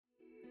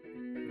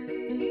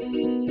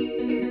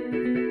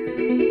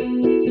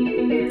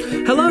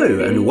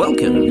Hello and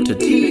welcome to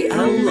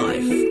TL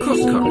Life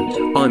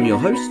Crosscurrent. I'm your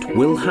host,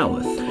 Will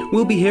Howarth.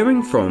 We'll be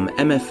hearing from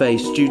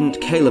MFA student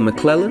Kayla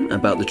McClellan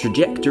about the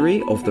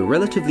trajectory of the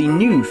relatively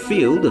new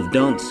field of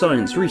dance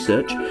science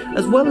research,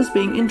 as well as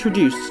being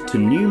introduced to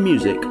new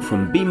music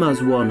from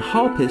BMA's one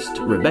harpist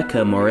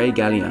Rebecca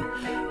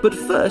Moret-Gallien. But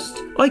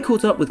first, I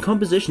caught up with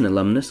composition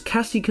alumnus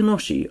Cassie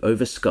Kanoshi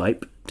over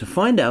Skype to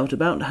find out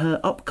about her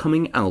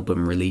upcoming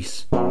album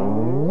release.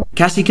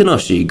 Cassie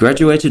Kanoshi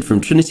graduated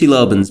from Trinity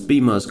Laban's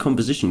BMA's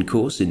composition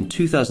course in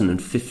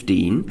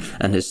 2015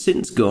 and has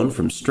since gone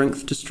from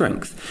strength to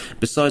strength.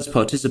 Besides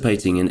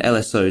participating in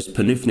LSO's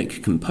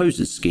Panufnik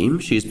Composers Scheme,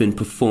 she has been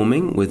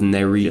performing with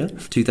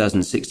Neria,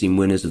 2016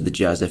 winners of the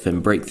Jazz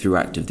FM Breakthrough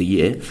Act of the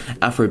Year,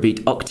 Afrobeat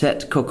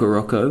octet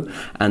Kokoroko,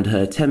 and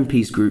her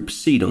 10-piece group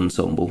Seed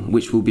Ensemble,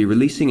 which will be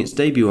releasing its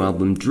debut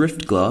album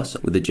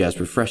Driftglass with the Jazz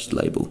Refreshed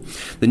label.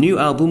 The new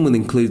album will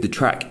include the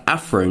track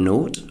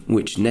Afronaut,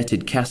 which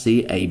netted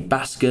Cassie a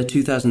BASCA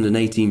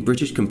 2018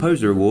 British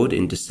Composer Award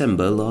in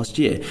December last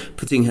year,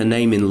 putting her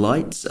name in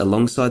lights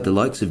alongside the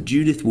likes of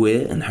Judith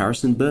Weir and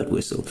Harrison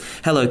Birtwistle.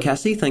 Hello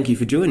Cassie, thank you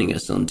for joining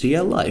us on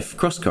TL Life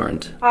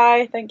Crosscurrent.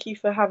 Hi, thank you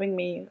for having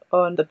me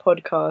on the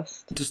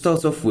podcast. To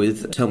start off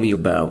with, tell me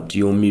about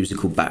your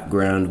musical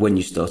background, when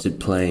you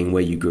started playing,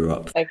 where you grew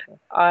up. Okay.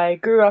 I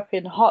grew up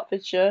in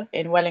Hertfordshire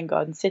in Welwyn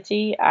Garden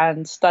City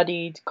and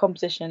studied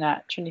composition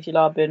at Trinity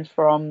Laban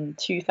from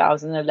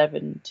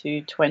 2011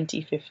 to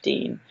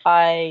 2015.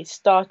 I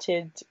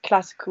started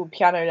classical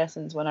piano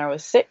lessons when I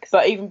was 6,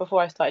 but even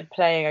before I started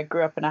playing, I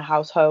grew up in a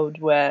household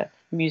where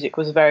music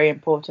was very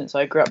important, so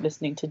I grew up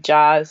listening to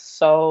jazz,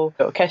 soul,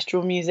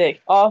 orchestral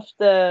music.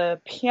 After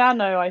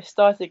piano, I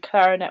started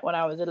clarinet when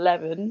I was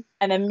 11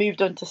 and then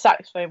moved on to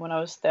saxophone when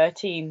I was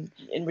 13.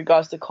 In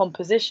regards to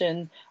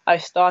composition, I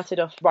started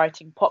off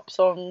writing pop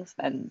songs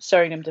and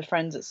showing them to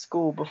friends at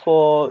school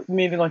before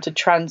moving on to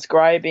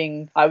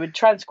transcribing. I would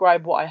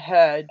transcribe what I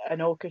heard an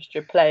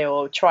orchestra play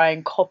or try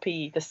and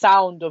copy the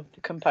sound of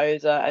the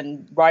composer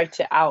and write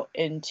it out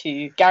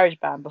into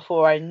GarageBand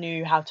before I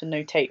knew how to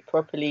notate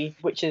properly,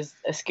 which is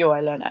a skill I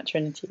learned at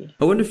Trinity.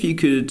 I wonder if you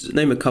could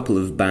name a couple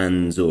of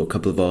bands or a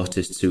couple of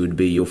artists who would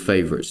be your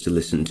favourites to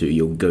listen to,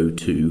 your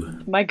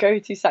go-to. My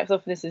go-to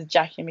saxophonist is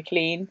Jackie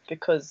McLean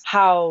because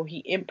how he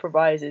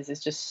improvises is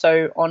just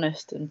so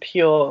honest and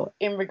pure.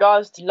 In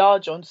regards to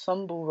large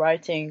ensemble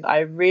writing, I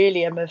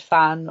really am a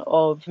fan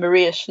of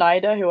Maria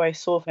Schneider, who I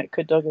saw at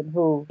Cadogan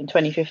Hall in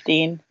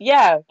 2015.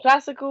 Yeah,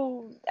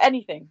 classical,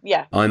 anything,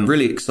 yeah. I'm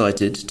really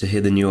excited to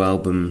hear the new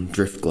album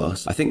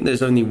Driftglass. I think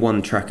there's only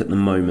one track at the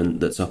moment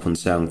that's up on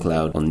SoundCloud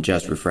on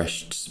Jazz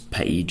Refreshed's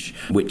page,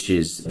 which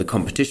is the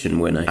competition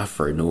winner,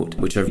 Afronaut,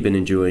 which I've been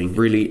enjoying.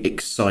 Really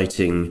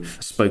exciting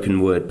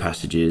spoken word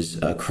passages,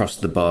 across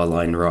the bar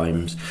line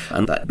rhymes,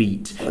 and that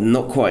beat,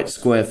 not quite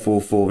square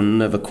 4/4,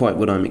 never quite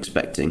what I'm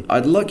expecting.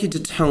 I'd like you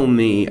to tell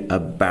me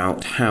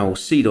about how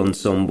Seed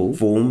Ensemble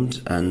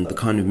formed and the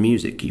kind of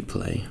music you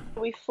play.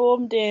 We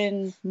formed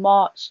in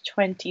March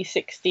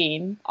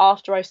 2016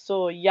 after I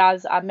saw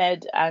Yaz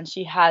Ahmed, and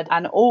she had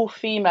an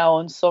all-female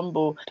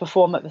ensemble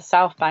perform at the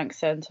South Bank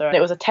Centre.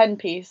 It was a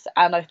 10-piece,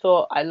 and I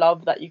thought, I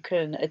love that you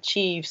can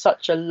achieve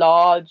such a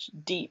large,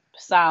 deep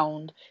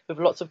sound with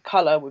lots of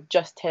colour with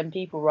just 10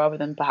 people rather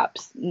than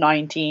perhaps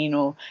 19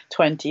 or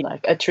 20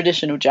 like a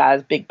traditional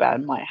jazz big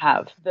band might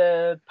have.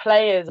 The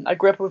players, I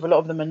grew up with a lot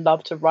of them and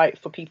love to write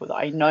for people that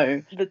I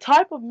know. The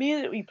type of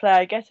music we play,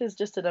 I guess, is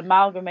just an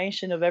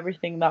amalgamation of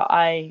everything that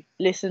I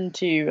listen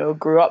to or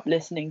grew up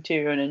listening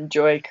to and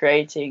enjoy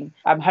creating.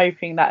 I'm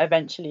hoping that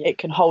eventually it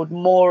can hold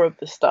more of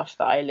the stuff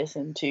that I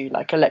listen to,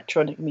 like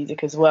electronic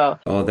music as well.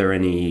 Are there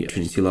any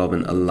Trinity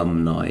Laban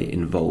alumni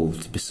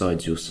involved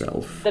besides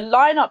yourself? The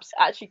lineup's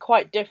actually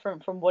quite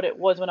different from what it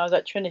was when I was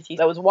at Trinity.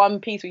 There was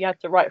one piece we had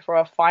to write for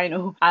our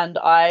final, and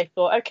I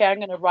thought, okay, I'm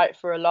going to write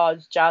for a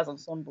large jazz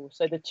ensemble.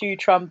 So the 2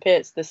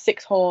 trumpets, the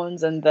 6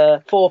 horns, and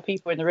the 4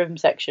 people in the rhythm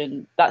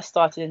section, that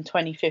started in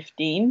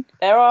 2015.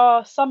 There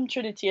are some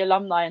Trinity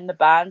alumni in the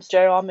band.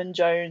 Joe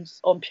Armand-Jones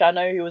on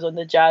piano, who was on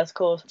the jazz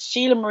course.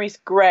 Sheila Maurice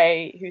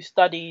Gray, who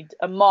studied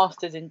a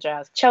master's in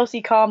jazz.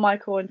 Chelsea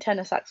Carmichael on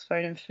tenor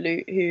saxophone and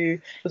flute, who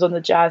was on the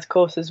jazz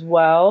course as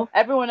well.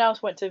 Everyone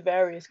else went to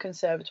various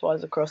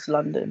conservatoires across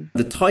London.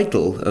 The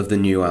title of the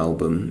new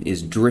album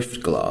is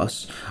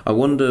Driftglass. I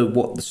wonder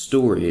what the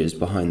story is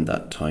behind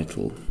that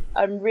title.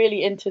 I'm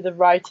really into the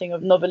writing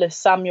of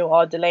novelist Samuel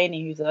R.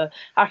 Delany, who's an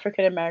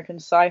African-American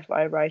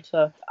sci-fi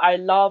writer. I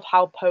love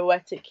how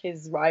poetic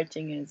his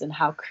writing is and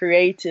how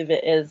creative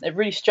it is. It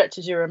really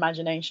stretches your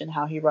imagination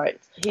how he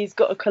writes. He's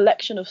got a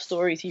collection of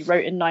stories he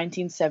wrote in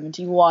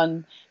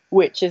 1971,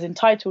 which is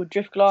entitled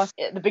Driftglass.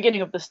 At the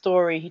beginning of the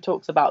story, he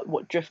talks about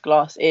what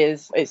driftglass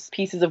is. It's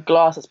pieces of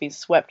glass that's been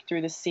swept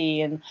through the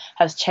sea and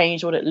has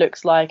changed what it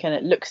looks like, and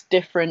it looks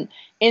different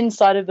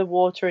inside of the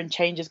water and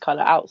changes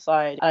color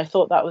outside. And I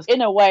thought that was,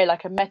 in a way,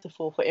 like a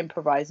metaphor for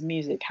improvised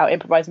music, how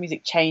improvised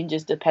music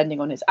changes depending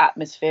on its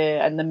atmosphere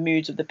and the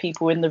moods of the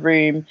people in the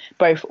room,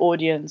 both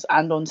audience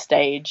and on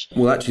stage.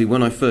 Well, actually,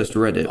 when I first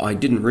read it, I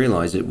didn't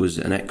realise it was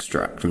an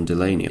extract from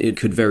Delaney. It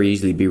could very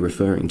easily be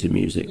referring to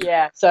music.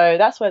 Yeah, so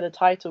that's where the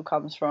title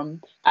comes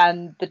from.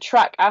 And the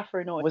track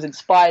Afronaut was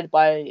inspired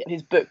by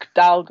his book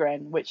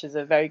Dahlgren, which is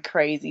a very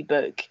crazy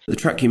book. The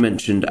track you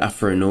mentioned,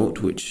 Afronaut,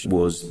 which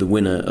was the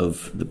winner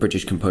of the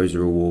British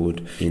Composer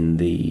Award in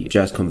the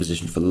Jazz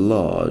Composition for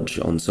Large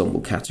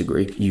Ensemble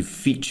category. You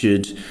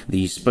featured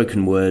the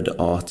spoken word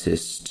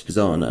artist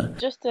Zana.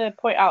 Just to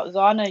point out,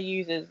 Zana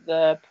uses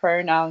the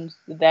pronouns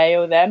they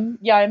or them.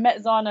 Yeah, I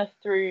met Zana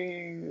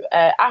through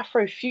an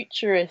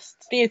Afrofuturist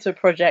theatre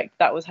project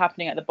that was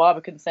happening at the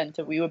Barbican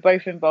Centre. We were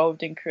both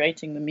involved in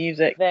creating the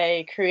music.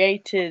 They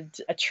created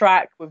a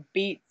track with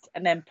beats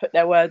and then put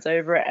their words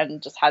over it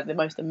and just had the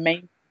most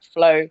amazing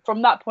flow.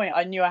 From that point,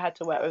 I knew I had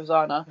to work with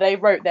Zana. They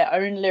wrote their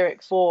own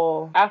lyrics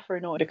for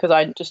Afronaut because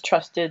I just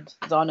trusted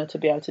Zana to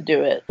be able to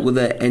do it. Were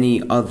there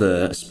any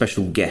other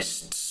special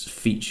guests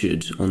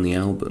featured on the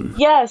album?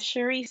 Yes,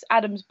 Charisse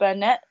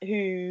Adams-Burnett,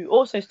 who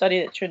also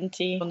studied at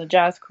Trinity on the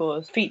jazz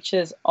course,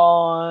 features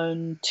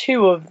on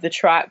 2 of the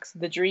tracks,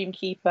 The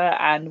Dreamkeeper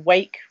and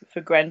Wake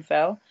for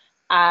Grenfell.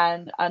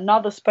 And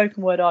another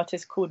spoken word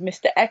artist called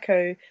Mr.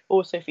 Echo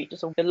also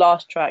features on the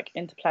last track,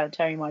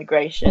 Interplanetary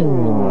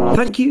Migration.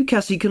 Thank you,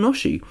 Cassie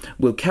Kanoshi.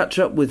 We'll catch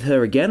up with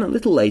her again a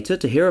little later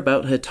to hear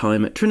about her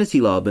time at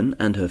Trinity Laban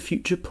and her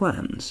future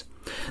plans.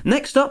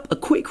 Next up, a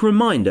quick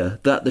reminder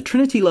that the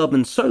Trinity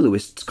Laban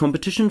Soloists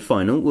competition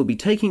final will be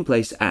taking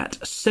place at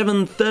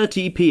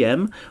 7:30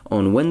 p.m.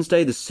 on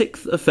Wednesday the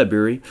 6th of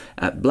February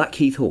at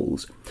Blackheath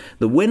Halls.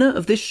 The winner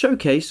of this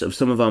showcase of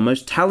some of our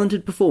most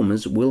talented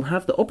performers will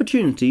have the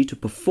opportunity to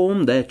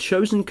perform their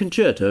chosen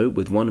concerto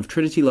with one of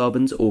Trinity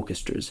Laban's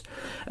orchestras.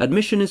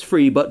 Admission is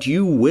free, but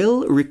you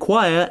will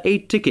require a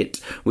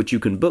ticket, which you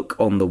can book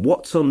on the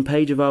What's On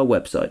page of our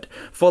website.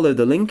 Follow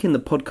the link in the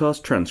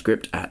podcast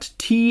transcript at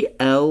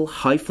tl-life.com.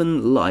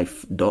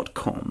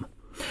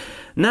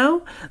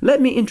 Now, let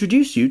me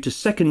introduce you to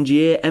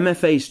second-year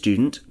MFA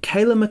student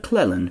Kayla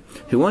McClellan,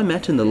 who I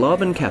met in the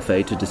Laban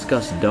Cafe to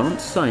discuss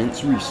dance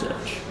science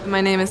research. My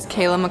name is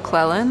Kayla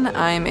McClellan.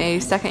 I'm a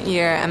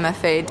second-year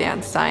MFA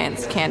dance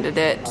science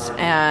candidate,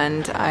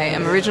 and I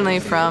am originally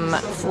from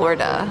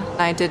Florida.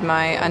 I did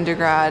my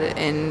undergrad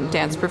in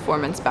dance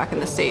performance back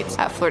in the States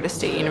at Florida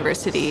State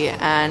University,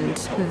 and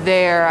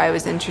there I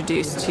was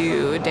introduced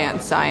to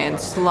dance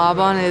science.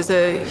 Laban is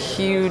a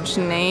huge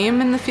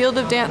name in the field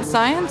of dance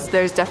science.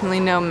 There's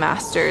definitely no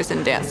masters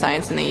in dance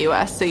science in the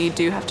US, so you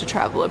do have to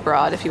travel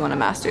abroad if you want a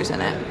master's in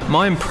it.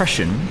 My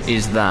impression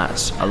is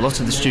that a lot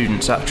of the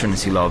students at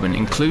Trinity Laban,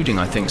 including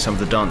I think some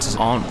of the dancers,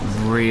 aren't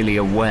really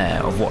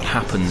aware of what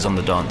happens on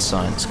the dance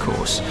science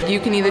course. You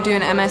can either do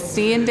an MSc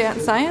in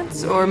dance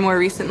science, or more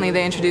recently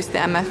they introduced the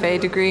MFA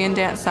degree in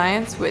dance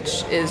science,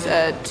 which is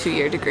a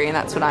 2-year degree, and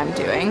that's what I'm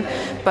doing.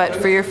 But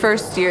for your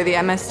first year, the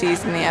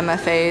MScs and the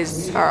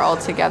MFAs are all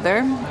together,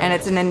 and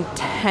it's an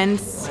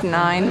intense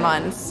 9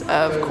 months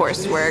of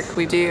coursework.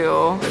 We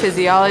do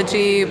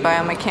physiology,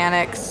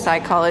 biomechanics,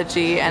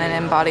 psychology, and an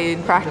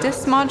embodied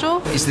practice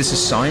module. Is this a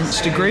science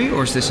degree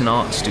or is this an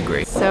arts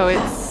degree? So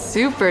it's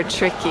super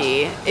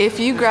tricky. If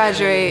you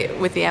graduate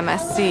with the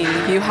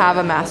MSc, you have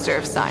a Master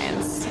of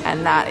Science,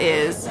 and that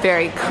is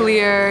very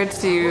clear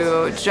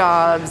to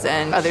jobs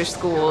and other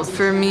schools.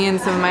 For me and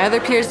some of my other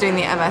peers doing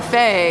the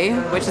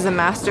MFA, which is a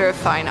Master of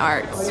Fine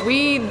Arts,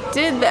 we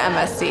did the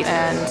MSc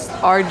and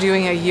are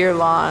doing a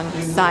year-long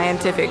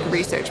scientific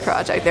research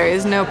project. There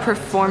is no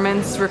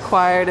performance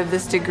required of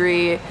this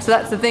degree. So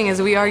that's the thing,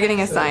 is we are getting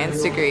a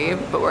science degree,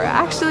 but we're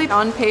actually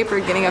on paper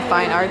getting a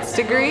fine arts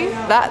degree.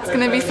 That's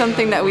going to be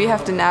something that we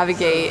have to navigate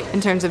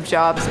in terms of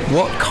jobs.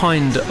 What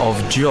kind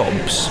of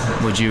jobs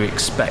would you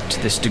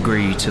expect this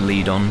degree to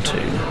lead on to?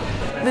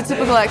 The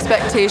typical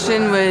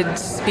expectation would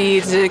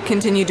be to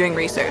continue doing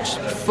research.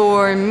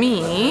 For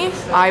me,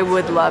 I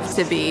would love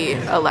to be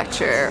a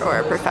lecturer or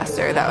a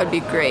professor. That would be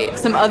great.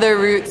 Some other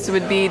routes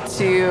would be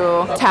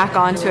to tack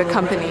on to a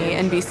company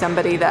and be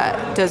somebody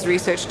that does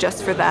research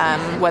just for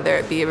them, whether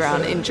it be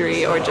around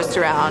injury or just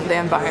around the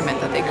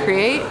environment that they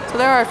create. So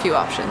there are a few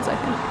options, I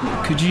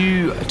think. Could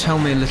you tell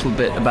me a little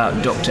bit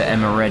about Dr.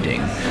 Emma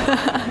Redding?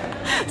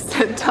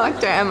 So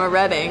Dr. Emma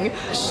Redding,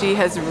 she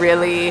has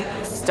really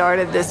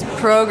started this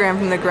program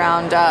from the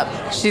ground up.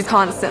 She's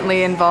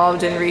constantly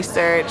involved in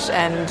research,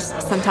 and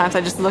sometimes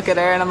I just look at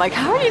her and I'm like,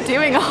 how are you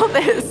doing all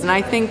this? And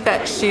I think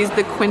that she's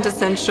the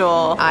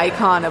quintessential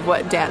icon of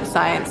what dance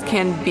science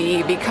can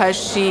be, because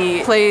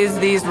she plays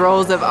these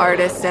roles of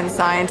artist and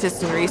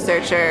scientist and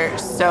researcher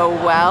so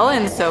well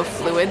and so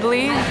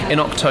fluidly. In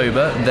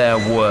October, there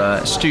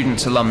were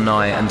students,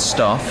 alumni and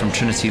staff from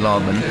Trinity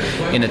Laban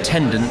in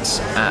attendance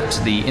at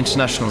the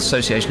International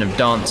Association of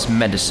Dance,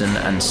 Medicine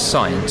and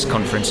Science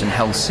conference in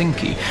Helsinki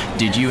Helsinki.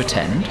 Did you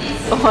attend?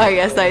 Oh,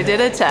 yes, I did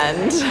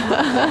attend.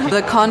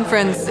 The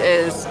conference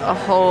is a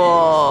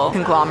whole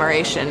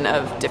conglomeration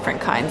of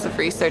different kinds of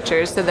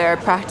researchers. So there are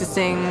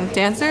practicing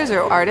dancers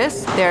or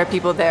artists. There are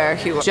people there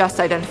who just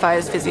identify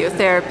as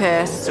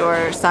physiotherapists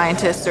or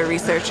scientists or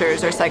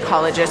researchers or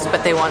psychologists,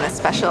 but they want to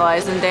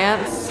specialize in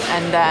dance.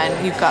 And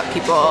then you've got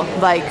people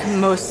like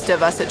most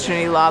of us at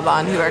Trinity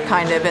Laban who are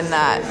kind of in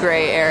that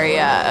gray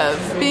area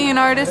of being an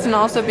artist and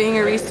also being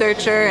a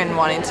researcher and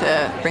wanting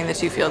to bring the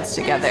two fields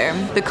together.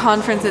 The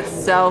conference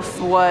itself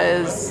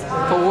was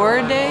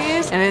 4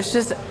 days, and it's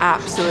just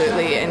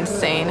absolutely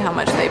insane how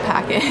much they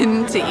pack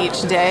into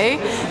each day.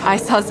 I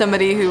saw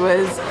somebody who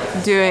was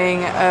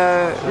doing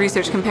a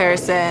research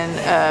comparison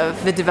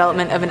of the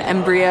development of an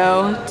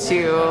embryo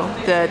to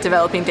the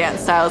developing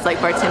dance styles like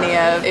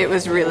Bartiniev. It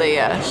was really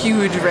a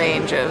huge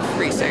range of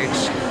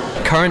research.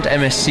 Current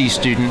MSc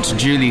student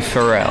Julie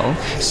Farrell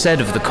said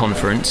of the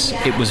conference,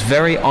 it was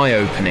very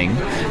eye-opening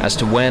as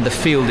to where the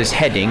field is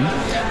heading,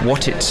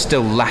 what it's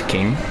still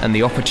lacking, and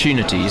the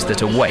opportunities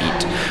that await.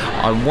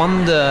 I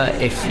wonder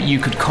if you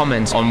could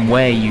comment on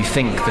where you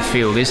think the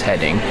field is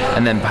heading,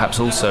 and then perhaps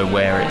also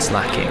where it's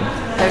lacking.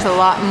 There's a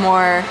lot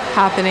more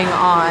happening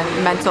on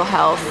mental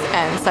health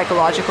and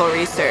psychological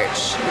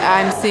research.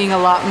 I'm seeing a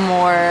lot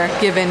more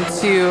given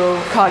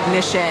to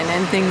cognition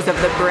and things of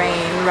the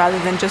brain rather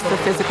than just the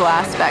physical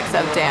aspects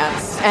of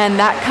dance. And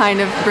that kind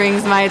of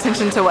brings my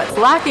attention to what's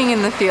lacking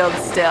in the field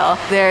still.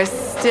 There's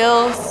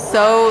still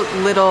so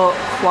little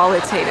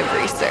qualitative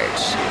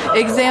research.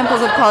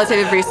 Examples of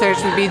qualitative research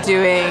would be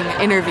doing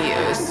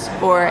interviews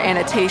or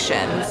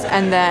annotations,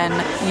 and then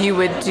you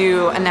would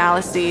do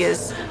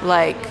analyses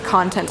like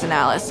content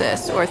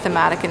analysis or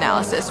thematic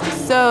analysis.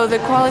 So the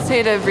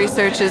qualitative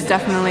research is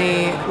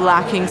definitely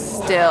lacking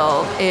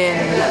still in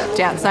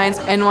dance science.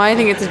 And why I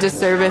think it's a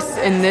disservice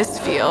in this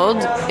field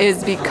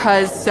is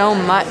because so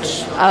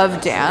much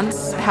of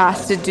dance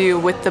has to do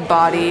with the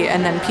body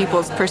and then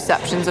people's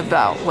perceptions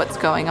about what's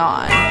going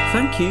on.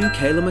 Thank you,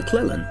 Kayla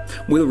McClellan.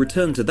 We'll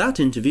return to that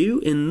interview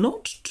in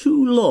not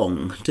too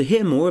long to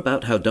hear more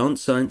about how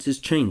dance science is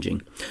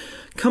changing.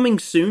 Coming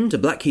soon to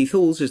Blackheath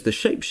Halls is the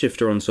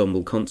Shapeshifter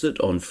Ensemble concert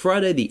on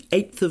Friday the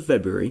 8th of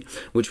February,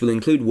 which will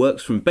include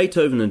works from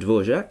Beethoven and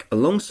Dvorak,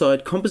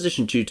 alongside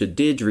composition tutor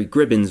Deirdre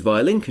Gribbin's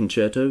violin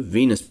concerto,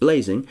 Venus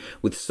Blazing,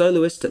 with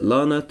soloist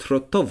Lana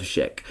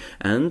Trotovshek,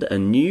 and a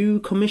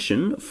new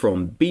commission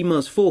from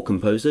BMUS 4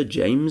 composer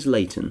James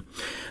Layton.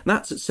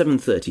 That's at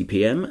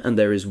 7:30pm, and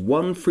there is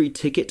one free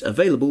ticket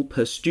available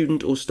per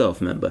student or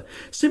staff member.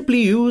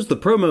 Simply use the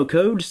promo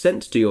code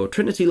sent to your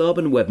Trinity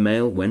Laban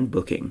webmail when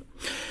booking.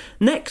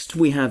 Next,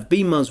 we have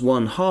BMUS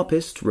 1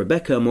 harpist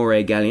Rebecca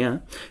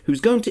Moret-Gallien,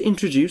 who's going to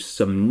introduce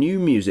some new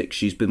music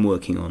she's been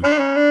working on.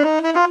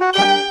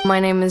 My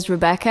name is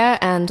Rebecca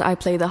and I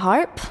play the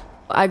harp.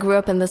 I grew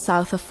up in the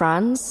south of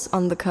France,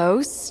 on the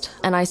coast,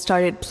 and I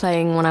started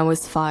playing when I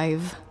was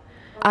 5.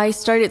 I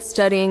started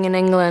studying in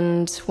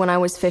England when I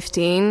was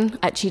 15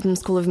 at Cheetham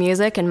School of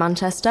Music in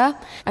Manchester.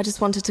 I just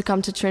wanted to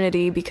come to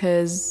Trinity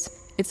because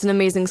it's an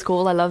amazing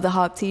school. I love the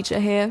harp teacher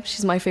here.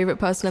 She's my favorite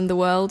person in the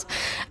world.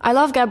 I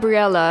love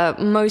Gabriella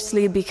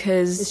mostly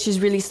because she's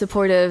really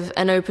supportive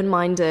and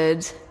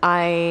open-minded.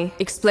 I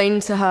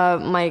explained to her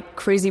my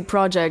crazy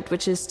project,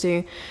 which is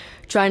to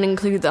try and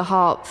include the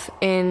harp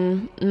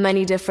in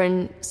many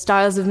different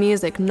styles of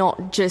music,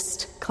 not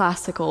just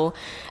classical.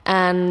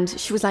 And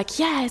she was like,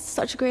 yeah, it's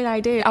such a great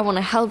idea. I want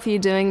to help you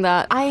doing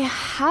that. I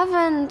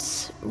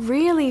haven't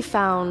really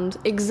found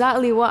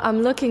exactly what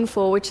I'm looking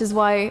for, which is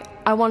why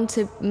I want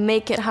to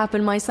make it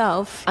happen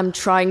myself. I'm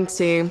trying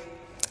to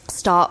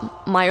start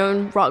my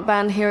own rock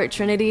band here at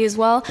Trinity as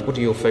well. What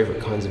are your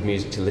favourite kinds of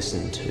music to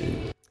listen to?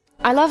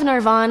 I love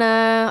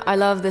Nirvana, I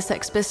love the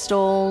Sex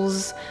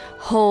Pistols,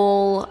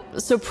 Hole.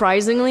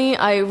 Surprisingly,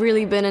 I've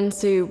really been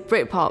into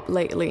Britpop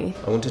lately.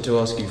 I wanted to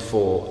ask you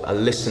for a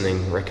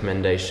listening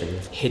recommendation,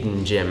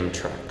 hidden gem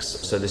tracks.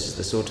 So this is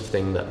the sort of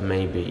thing that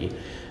maybe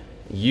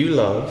you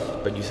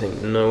love, but you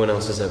think no one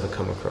else has ever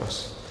come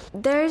across.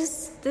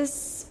 There's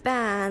this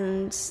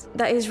band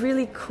that is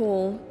really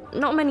cool.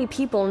 Not many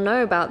people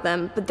know about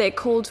them, but they're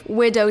called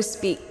Widow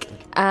Speak.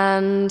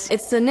 And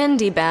it's an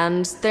indie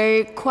band.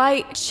 They're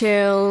quite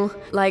chill,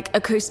 like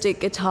acoustic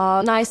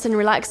guitar, nice and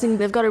relaxing.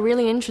 They've got a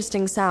really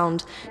interesting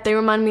sound. They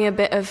remind me a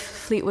bit of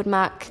Fleetwood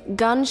Mac.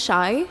 Gun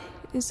Shy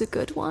is a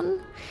good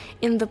one.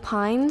 In the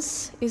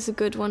Pines is a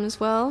good one as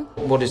well.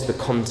 What is the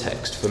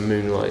context for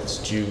Moonlight's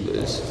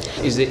Jewelers?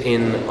 Is it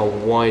in a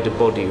wider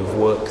body of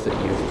work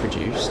that you've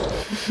produced?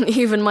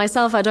 Even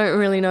myself, I don't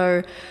really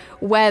know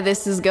where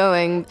this is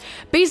going.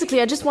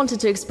 Basically, I just wanted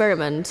to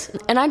experiment,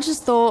 and I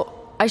just thought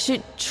I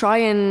should try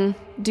and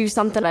do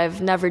something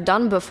I've never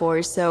done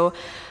before. So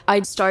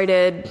I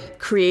started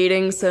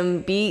creating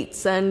some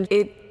beats, and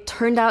it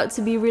turned out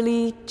to be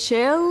really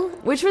chill,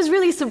 which was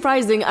really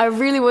surprising. I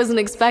really wasn't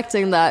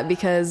expecting that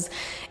because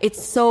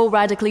it's so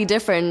radically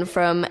different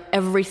from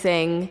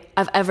everything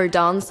I've ever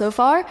done so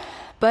far.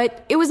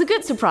 But it was a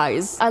good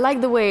surprise. I like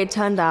the way it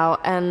turned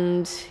out,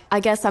 and I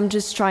guess I'm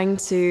just trying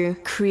to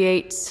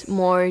create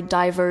more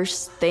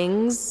diverse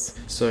things.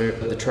 So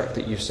the track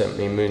that you've sent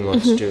me,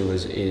 Moonlight's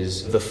Jewelers,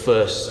 is the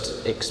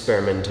first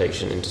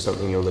experimentation into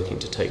something you're looking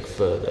to take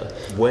further.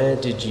 Where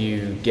did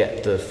you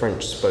get the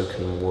French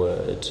spoken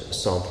word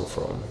sample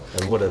from?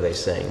 And what are they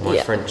saying? My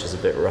French is a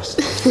bit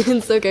rusty.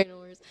 It's okay, no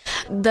worries.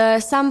 The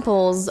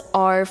samples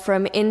are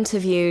from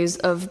interviews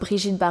of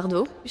Brigitte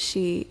Bardot.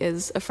 She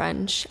is a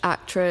French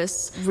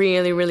actress,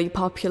 really, really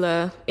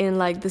popular in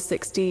like the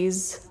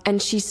 60s.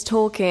 And she's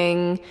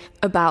talking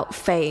about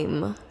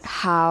fame,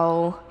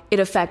 how it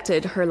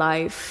affected her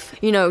life.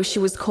 You know, she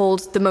was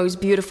called the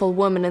most beautiful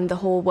woman in the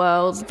whole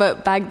world,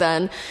 but back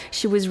then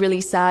she was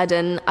really sad,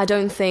 and I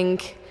don't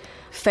think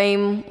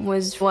fame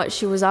was what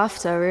she was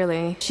after,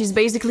 really. She's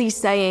basically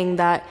saying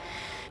that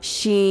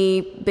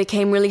she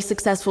became really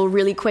successful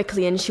really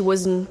quickly and she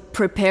wasn't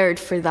prepared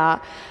for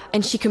that.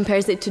 And she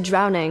compares it to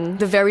drowning.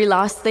 The very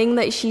last thing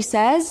that she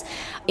says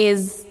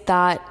is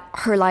that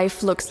her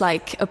life looks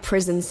like a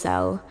prison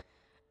cell,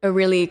 a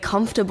really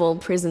comfortable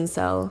prison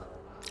cell.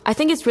 I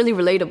think it's really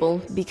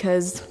relatable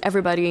because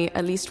everybody,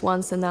 at least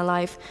once in their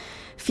life,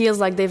 feels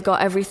like they've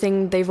got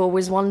everything they've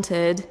always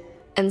wanted,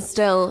 and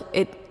still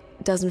it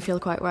doesn't feel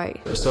quite right.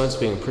 Besides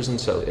being a prison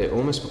cell, it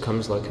almost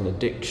becomes like an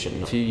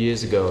addiction. A few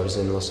years ago I was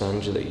in Los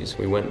Angeles.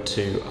 We went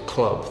to a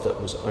club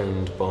that was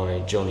owned by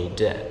Johnny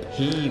Depp.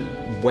 He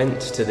went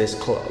to this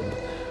club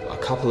a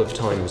couple of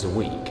times a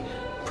week,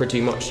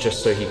 pretty much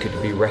just so he could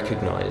be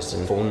recognised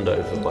and fawned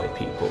over by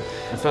people.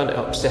 I found it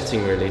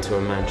upsetting, really, to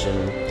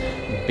imagine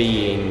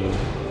being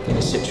in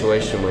a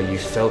situation where you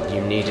felt you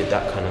needed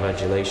that kind of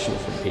adulation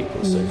from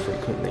people so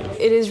frequently.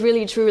 It is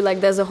really true, like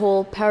there's a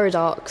whole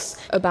paradox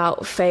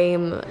about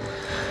fame.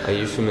 Are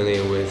you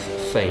familiar with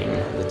Fame,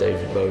 the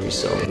David Bowie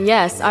song?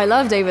 Yes, I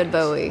love David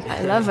Bowie.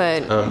 I love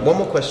it. One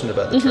more question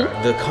about the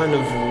track. The kind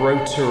of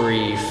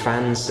rotary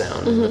fan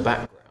sound in the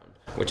background,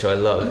 which I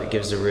love, it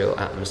gives a real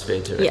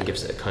atmosphere to it, it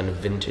gives it a kind of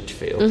vintage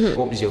feel.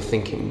 What was your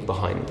thinking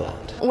behind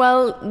that?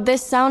 Well,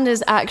 this sound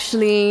is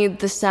actually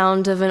the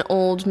sound of an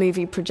old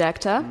movie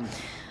projector.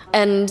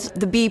 And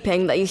the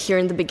beeping that you hear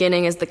in the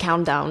beginning is the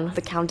countdown at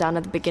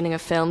the beginning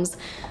of films.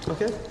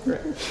 Okay,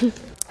 great.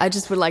 I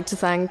just would like to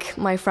thank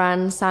my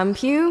friend Sam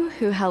Pugh,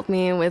 who helped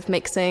me with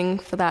mixing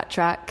for that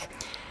track.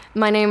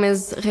 My name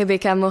is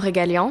Rebecca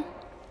Moregalian.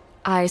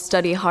 I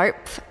study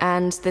harp,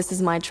 and this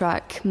is my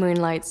track,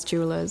 Moonlight's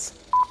Jewelers.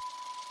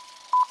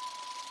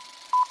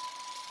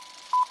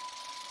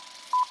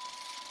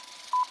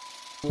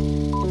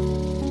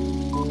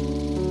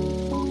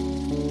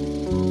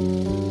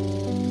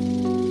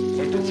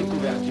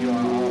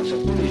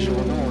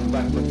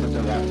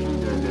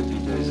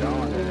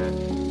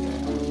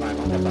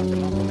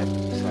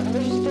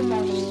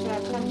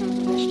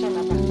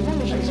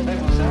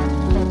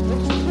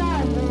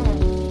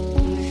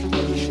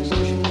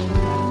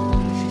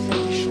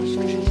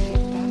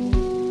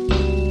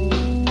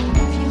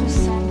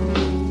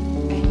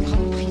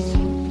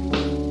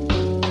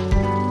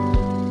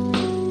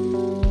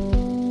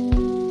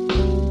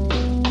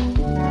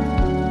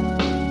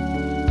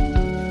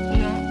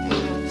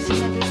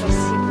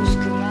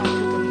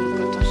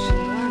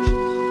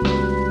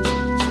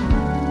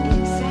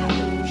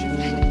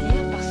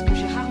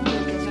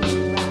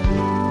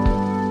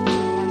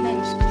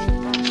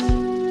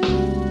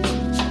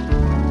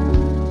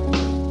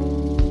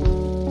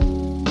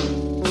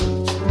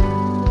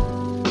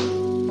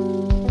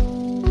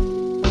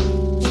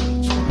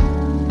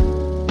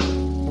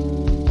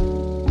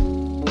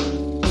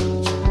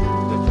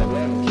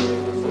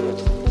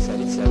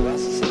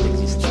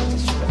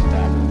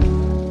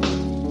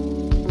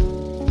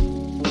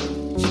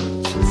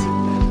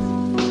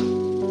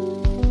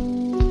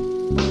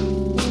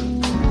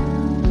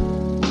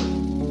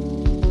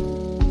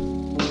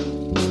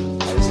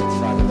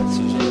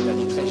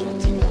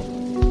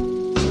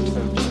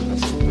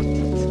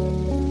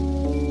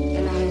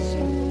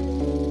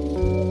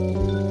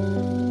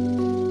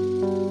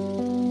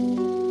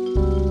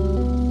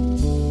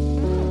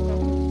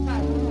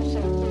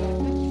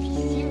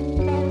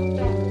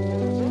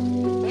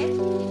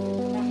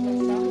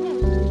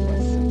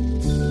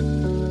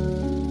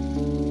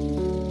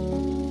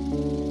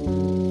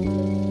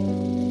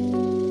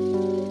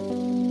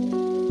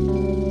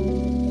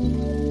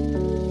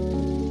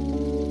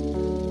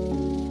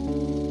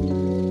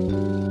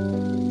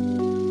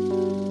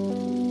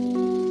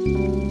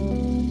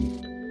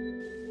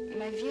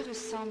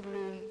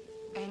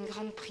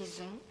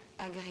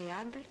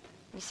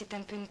 C'est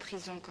un peu une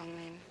prison quand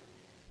même.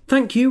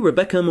 Thank you,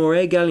 Rebecca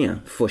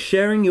Moret-Gallien, for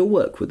sharing your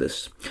work with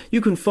us. You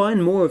can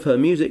find more of her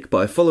music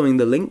by following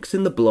the links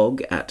in the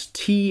blog at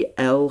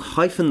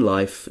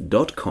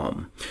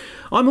tl-life.com.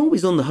 I'm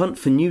always on the hunt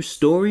for new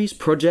stories,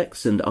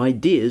 projects and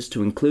ideas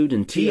to include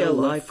in TL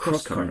Life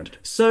Crosscurrent.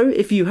 So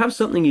if you have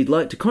something you'd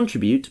like to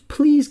contribute,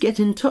 please get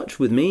in touch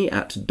with me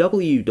at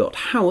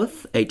w.howarth,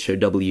 Howarth, at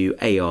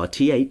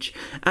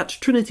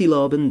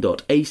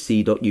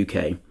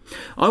trinitylaban.ac.uk.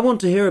 I want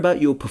to hear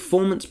about your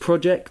performance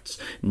projects,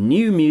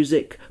 new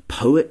music,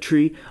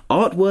 poetry,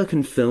 artwork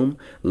and film,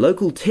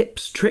 local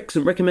tips, tricks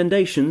and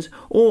recommendations,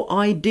 or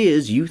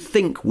ideas you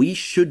think we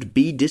should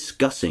be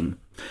discussing.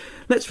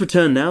 Let's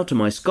return now to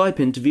my Skype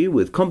interview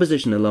with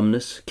composition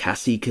alumnus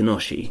Cassie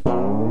Kinoshi.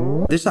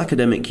 This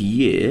academic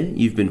year,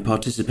 you've been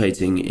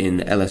participating in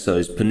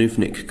LSO's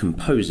Panufnik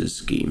Composers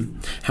Scheme.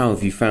 How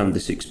have you found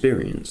this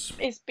experience?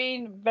 It's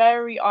been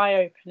very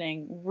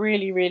eye-opening,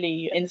 really,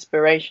 really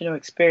inspirational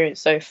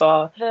experience so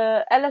far.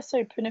 The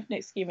LSO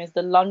Panufnik Scheme is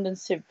the London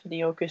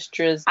Symphony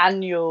Orchestra's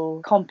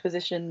annual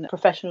composition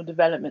professional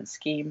development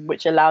scheme,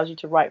 which allows you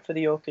to write for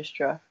the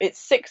orchestra. It's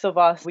 6 of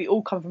us. We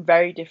all come from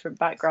very different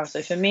backgrounds.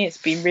 So for me, it's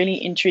been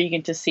really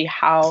intriguing to see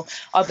how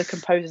other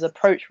composers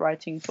approach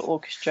writing for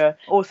orchestra.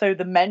 Also,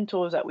 the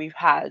mentors that we've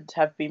had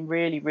have been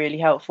really, really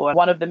helpful. And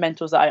one of the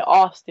mentors that I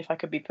asked if I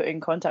could be put in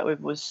contact with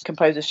was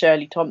composer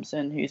Shirley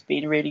Thompson, who's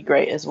been really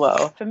great as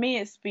well. For me,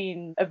 it's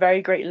been a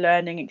very great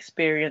learning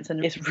experience,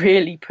 and it's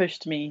really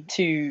pushed me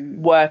to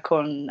work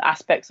on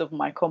aspects of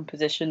my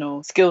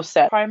compositional skill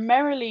set,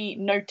 primarily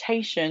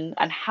notation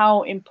and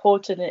how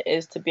important it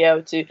is to be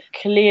able to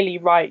clearly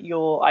write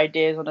your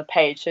ideas on a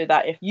page so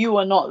that if you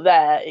are not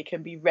there, it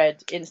can be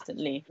read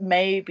instantly.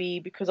 Maybe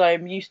because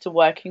I'm used to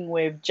working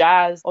with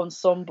jazz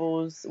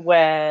ensembles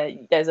where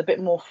there's a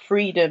bit more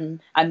freedom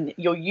and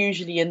you're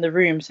usually in the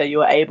room, so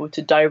you're able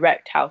to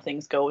direct how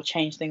things go or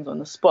change things on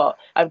the spot.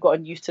 I've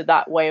gotten used to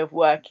that way of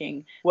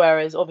working,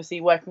 whereas obviously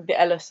working with the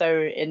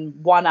LSO in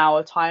 1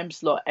 hour time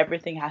slot,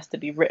 everything has to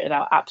be written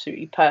out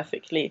absolutely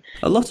perfectly.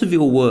 A lot of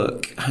your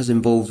work has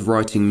involved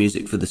writing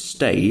music for the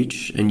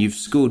stage, and you've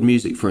scored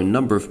music for a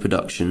number of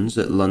productions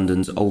at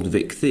London's Old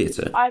Vic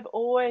Theatre. I've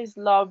always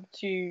loved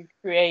to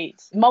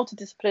create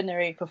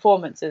multidisciplinary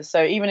performances,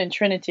 so even in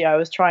Trinity I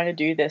was trying to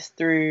do this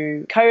through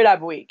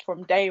Collab Week.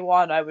 From day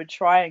one, I would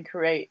try and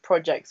create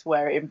projects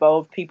where it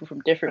involved people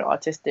from different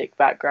artistic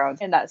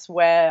backgrounds, and that's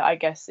where I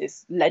guess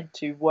it's led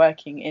to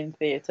working in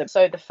theatre.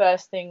 So the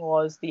first thing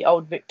was the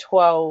Old Vic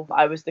 12.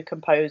 I was the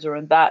composer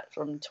on that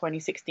from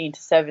 2016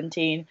 to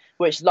 17,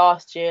 which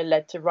last year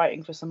led to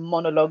writing for some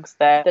monologues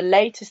there. The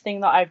latest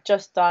thing that I've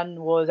just done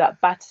was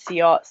at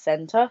Battersea Arts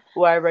Centre,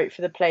 where I wrote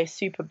for the play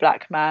Super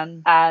Black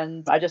Man,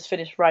 and I just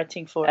finished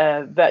writing for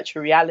a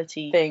virtual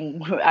reality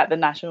thing at the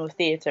National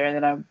Theatre, and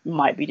then I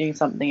might be doing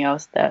something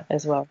else there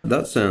as well.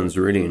 That sounds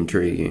really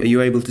intriguing. Are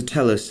you able to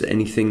tell us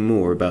anything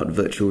more about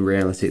virtual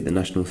reality at the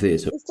National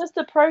Theatre? It's just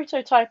a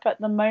prototype at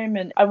the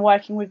moment. I'm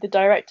working with the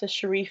director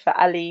Sharifa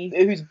Ali,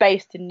 who's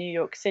based in New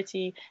York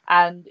City,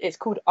 and it's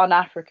called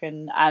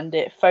Un-African, and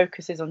it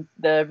focuses on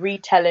the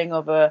retelling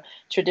of a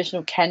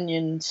traditional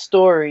Kenyan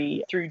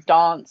story through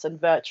dance and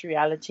virtual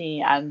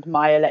reality and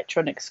my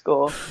electronic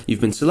score.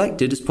 You've been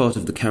selected as part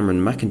of the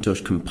Cameron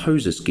Mackintosh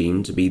Composer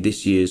Scheme to be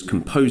this year's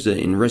Composer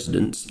in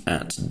Residence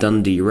at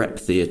Dundee Rep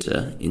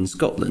Theatre in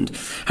Scotland.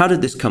 How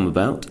did this come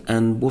about,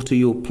 and what are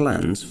your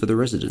plans for the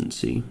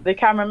residency? The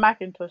Cameron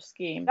Mackintosh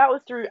scheme, that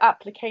was through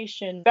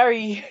application,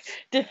 very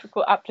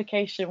difficult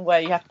application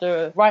where you have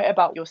to write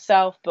about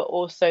yourself, but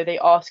also they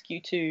ask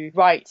you to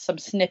write some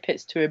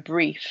snippets to a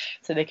brief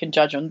so they can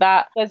judge on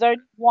that. There's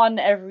only one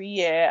every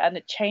year and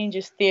it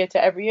changes theatre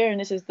every year, and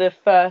this is the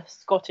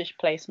first Scottish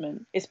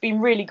placement. It's been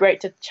really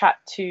great to chat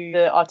to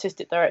the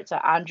artistic director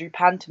Andrew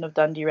Panton of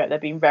Dundee Rep.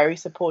 They've been very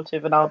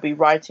supportive, and I'll be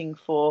writing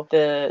for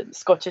the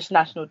Scottish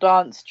National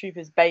Dance Troupe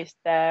is based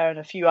there and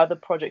a few other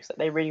projects that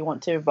they really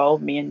want to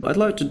involve me in. I'd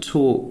like to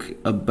talk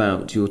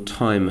about your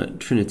time at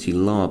Trinity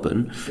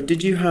Laban.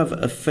 Did you have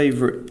a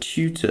favourite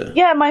tutor?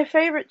 Yeah, my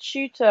favourite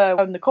tutor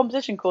on the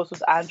composition course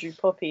was Andrew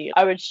Poppy.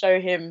 I would show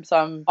him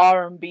some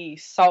R&B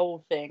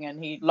soul thing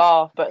and he'd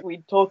laugh, but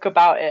we'd talk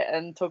about it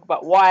and talk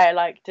about why I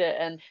liked it,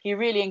 and he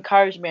really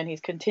encouraged me, and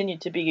he's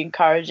continued to be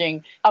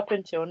encouraging up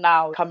until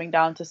now, coming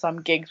down to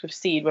some gigs with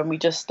Seed when we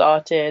just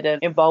started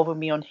and involving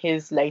me on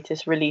his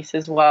latest release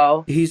as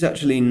well. He's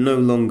actually no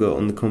longer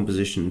on the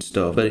composition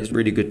staff, but it's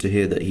really good to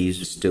hear that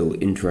he's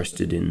still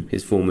interested in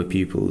his former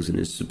pupils and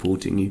is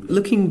supporting you.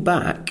 Looking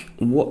back,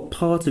 what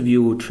part of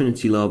your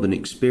Trinity Laban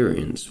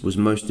experience was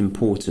most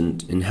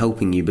important in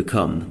helping you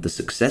become the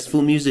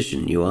successful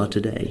musician you are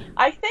today?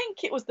 I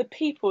think it was the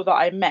people that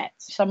I met,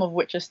 some of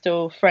which are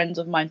still friends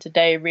of mine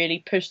today,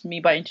 really pushed me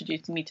by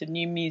introducing me to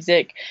new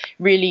music,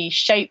 really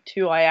shaped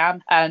who I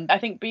am. And I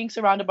think being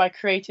surrounded by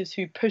creatives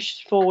who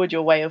push forward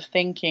your way of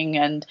thinking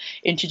and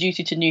introduce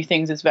you to new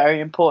things is very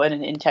important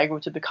and integral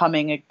to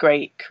becoming a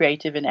great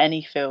creative in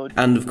any field.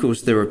 And of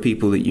course there are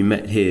people that you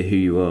met here who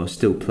you are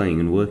still playing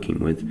and working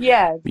with.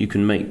 Yeah. You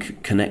can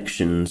make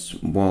connections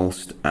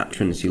whilst at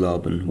Trinity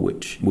Laban,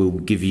 which will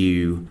give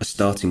you a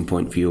starting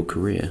point for your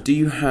career. Do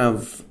you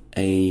have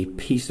a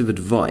piece of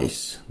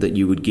advice that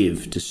you would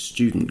give to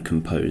student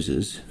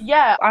composers?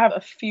 Yeah, I have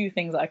a few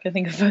things that I can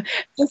think of.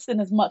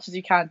 Listen as much as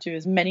you can to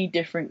as many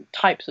different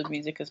types of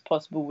music as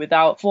possible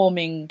without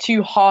forming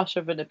too harsh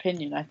of an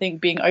opinion. I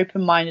think being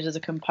open-minded as a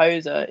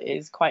composer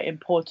is quite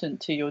important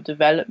to your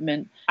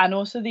development, and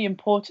also the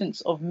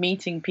importance of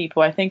meeting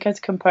people. I think as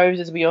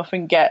composers we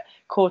often get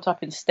caught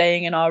up in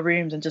staying in our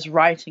rooms and just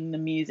writing the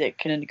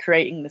music and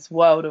creating this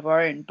world of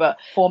our own, but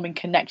forming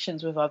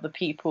connections with other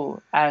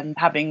people and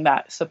having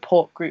that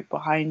support group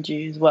behind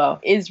you as well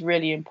is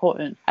really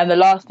important. And the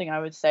last thing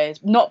I would say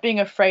is not being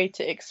afraid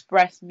to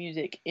express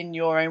music in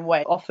your own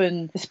way.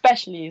 Often,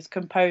 especially as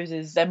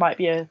composers, there might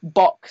be a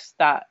box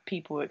that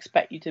people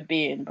expect you to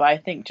be in, but I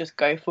think just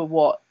go for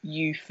what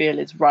you feel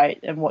is right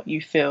and what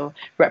you feel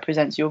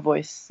represents your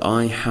voice.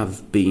 I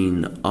have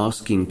been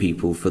asking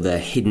people for their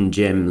hidden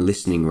gem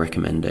listening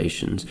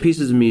recommendations,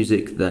 pieces of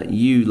music that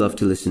you love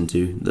to listen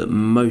to that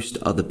most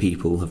other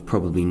people have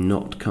probably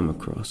not come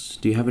across.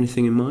 Do you have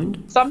anything in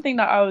mind? Something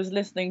that I was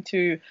listening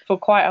to for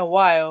quite a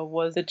while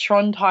was the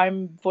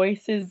Trondheim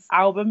Voices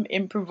album,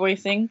 Improv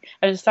Voicing.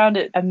 I just found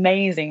it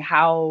amazing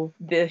how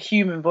the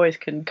human voice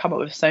can come up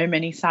with so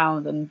many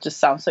sounds and just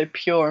sound so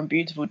pure and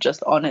beautiful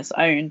just on its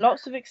own.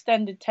 Lots of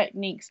extended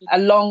techniques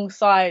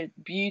alongside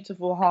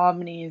beautiful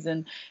harmonies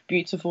and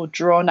beautiful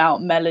drawn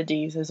out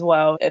melodies as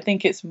well. I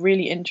think it's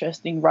really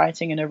interesting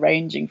writing and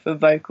arranging for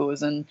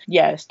vocals, and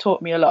yeah, it's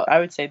taught me a lot. I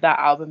would say that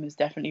album is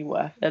definitely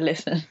worth a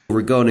listen.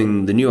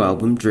 Regarding the new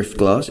album,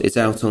 Driftglass, it's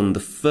out on the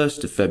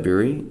 1st of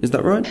February, is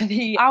that right?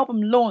 The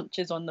album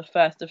launches on the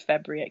 1st of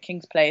February at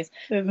King's Place,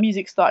 with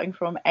music starting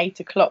from 8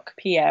 o'clock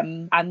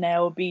p.m, and there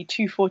will be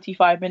 2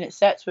 45-minute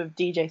sets with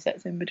DJ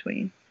sets in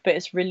between. But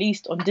it's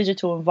released on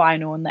digital and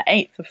vinyl on the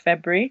 8th of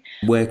February.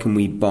 Where can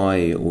we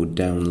buy or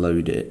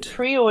download it?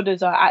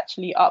 Pre-orders are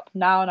actually up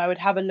now, and I would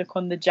have a look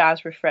on the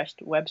Jazz Refreshed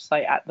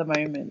website at the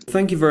moment.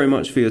 Thank you very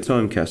much for your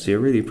time, Cassie. I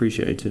really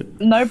appreciate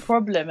it. No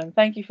problem, and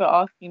thank you for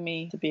asking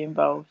me to be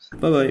involved.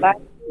 Bye-bye. Bye.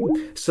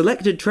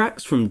 Selected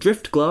tracks from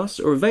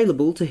Driftglass are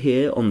available to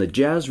hear on the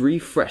Jazz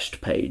Refreshed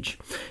page.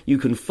 You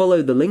can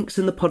follow the links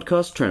in the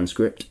podcast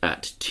transcript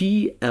at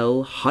tl-life.com.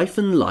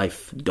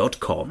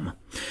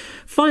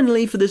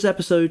 Finally, for this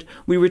episode,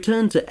 we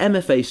return to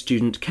MFA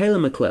student Kayla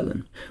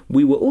McClellan.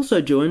 We were also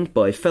joined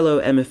by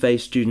fellow MFA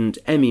student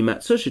Emmy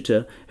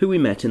Matsushita, who we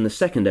met in the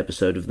second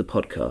episode of the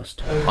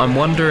podcast. I'm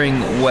wondering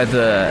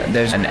whether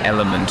there's an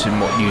element in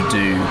what you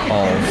do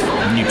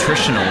of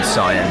nutritional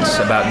science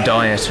about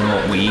diet and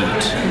what we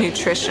eat.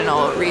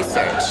 Nutritional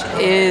research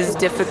is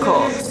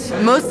difficult,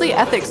 mostly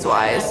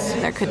ethics-wise.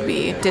 There could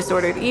be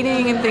disordered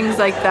eating and things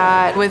like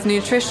that. With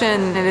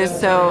nutrition, it is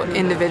so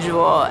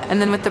individual.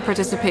 And then with the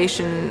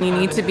participation, you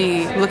need to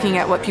be looking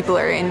at what people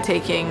are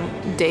intaking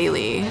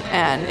daily,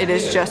 and it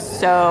is just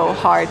so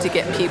hard to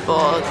get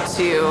people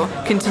to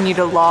continue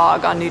to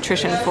log on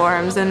nutrition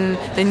forums, and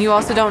then you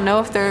also don't know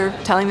if they're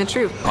telling the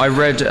truth. I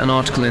read an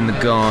article in The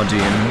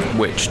Guardian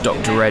which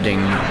Dr.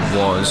 Redding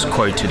was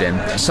quoted in.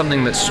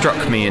 Something that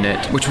struck me in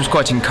it, which was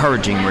quite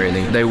encouraging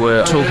really. They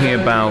were talking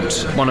about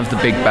one of the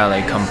big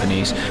ballet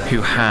companies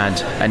who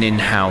had an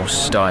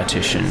in-house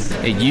dietitian.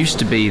 It used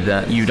to be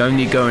that you'd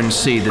only go and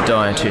see the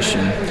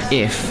dietitian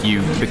if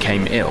you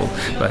became ill,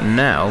 but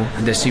now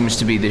there seems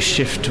to be this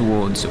shift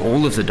towards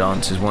all of the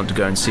dancers want to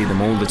go and see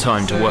them all the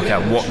time to work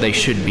out what they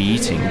should be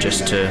eating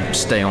just to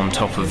stay on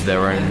top of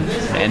their own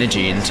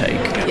energy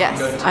intake.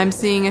 Yes, I'm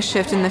seeing a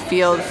shift in the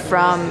field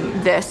from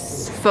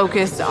this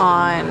focus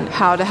on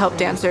how to help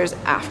dancers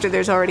after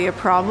there's already a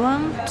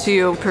problem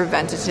to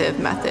preventative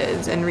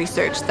methods and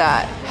research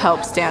that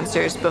helps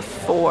dancers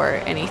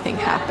before anything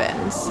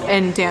happens.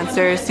 And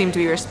dancers seem to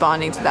be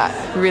responding to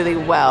that really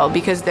well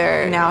because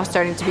they're now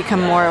starting to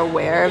become more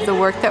aware of the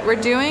work that we're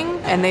doing,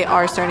 and they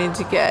are starting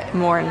to get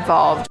more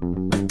involved.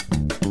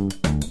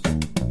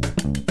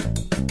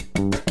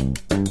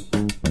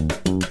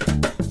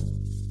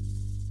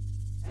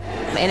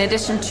 In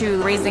addition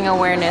to raising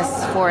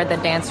awareness for the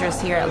dancers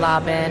here at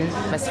Laban,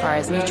 as far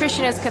as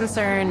nutrition is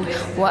concerned,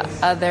 what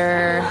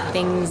other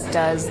things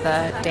does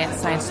the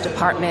dance science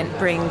department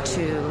bring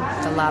to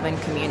the Laban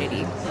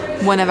community?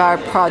 One of our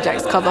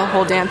projects called the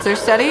Whole Dancer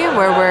Study,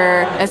 where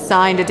we're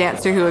assigned a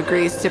dancer who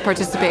agrees to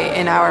participate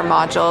in our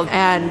module.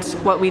 And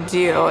what we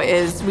do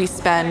is we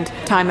spend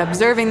time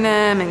observing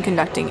them and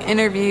conducting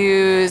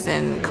interviews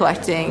and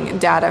collecting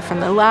data from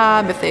the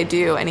lab if they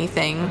do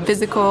anything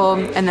physical.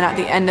 And then at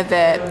the end of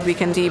it, we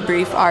can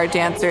debrief our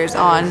dancers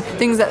on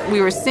things that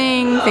we were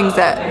seeing, things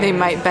that they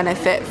might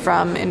benefit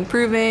from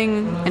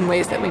improving, and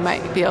ways that we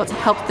might be able to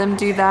help them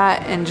do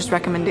that, and just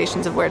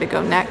recommendations of where to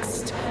go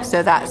next.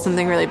 So that's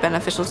something really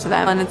beneficial to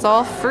them, and it's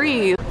all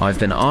free. I've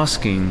been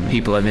asking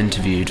people I've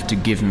interviewed to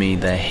give me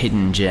their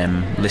hidden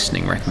gem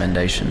listening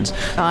recommendations.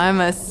 I'm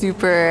a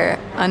super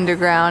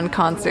underground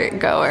concert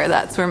goer.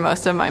 That's where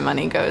most of my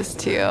money goes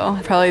to.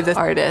 Probably the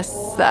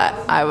artists that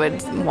I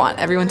would want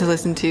everyone to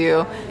listen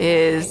to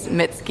is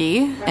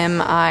Mitski,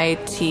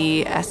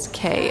 Mitski.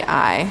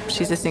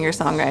 She's a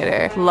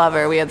singer-songwriter. Love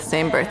her. We have the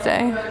same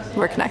birthday.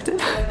 We're connected.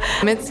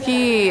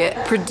 Mitski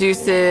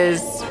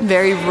produces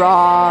very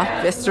raw,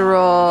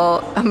 visceral,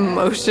 real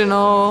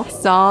emotional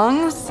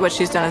songs. What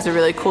she's done is a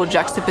really cool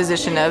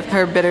juxtaposition of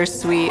her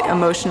bittersweet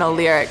emotional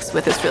lyrics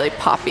with this really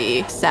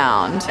poppy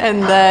sound.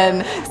 And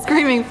then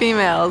Screaming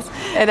Females,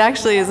 it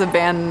actually is a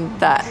band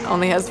that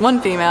only has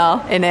one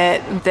female in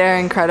it. They're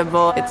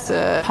incredible. It's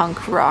a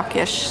punk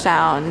rockish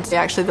sound.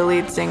 Actually, the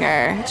lead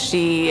singer,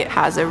 she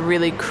has a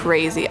really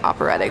crazy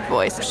operatic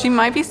voice. She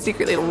might be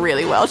secretly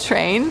really well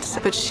trained,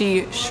 but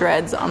she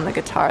shreds on the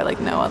guitar like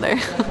no other.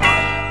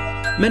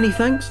 Many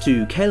thanks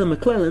to Kayla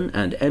McClellan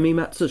and Emmy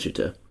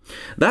Matsushita.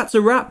 That's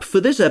a wrap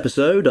for this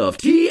episode of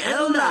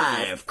TL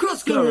Live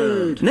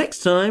Crosscurrent.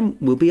 Next time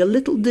will be a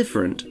little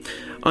different.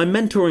 I'm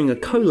mentoring a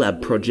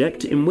collab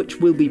project in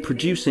which we'll be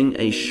producing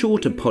a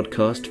shorter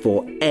podcast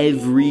for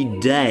every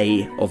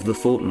day of the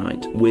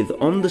fortnight, with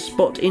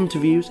on-the-spot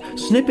interviews,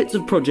 snippets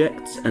of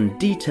projects, and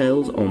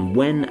details on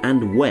when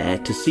and where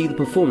to see the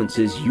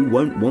performances you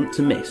won't want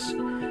to miss.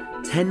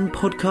 10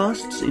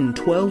 podcasts in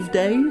 12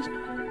 days?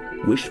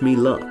 Wish me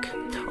luck.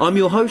 I'm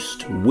your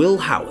host, Will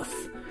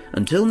Howarth.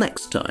 Until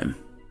next time.